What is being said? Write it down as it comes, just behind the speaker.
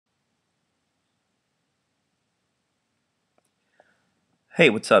Hey,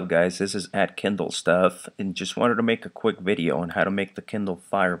 what's up guys? This is at Kindle Stuff and just wanted to make a quick video on how to make the Kindle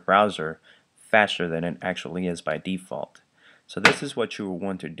Fire browser faster than it actually is by default. So this is what you will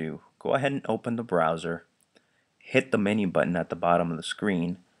want to do. Go ahead and open the browser, hit the menu button at the bottom of the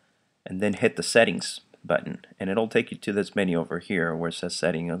screen, and then hit the settings button. And it'll take you to this menu over here where it says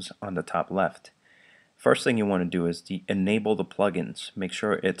settings on the top left. First thing you want to do is enable the plugins. Make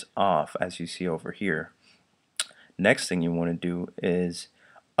sure it's off as you see over here. Next thing you want to do is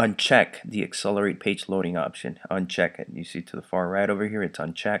uncheck the accelerate page loading option. Uncheck it. You see to the far right over here, it's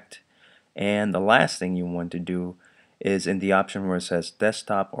unchecked. And the last thing you want to do is in the option where it says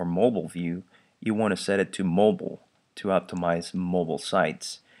desktop or mobile view, you want to set it to mobile to optimize mobile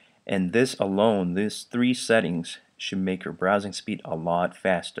sites. And this alone, these three settings should make your browsing speed a lot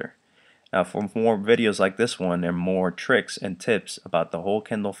faster. Now for more videos like this one and more tricks and tips about the whole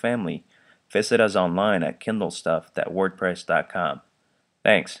Kindle family, visit us online at kindlestuff.wordpress.com.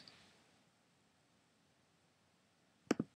 Thanks.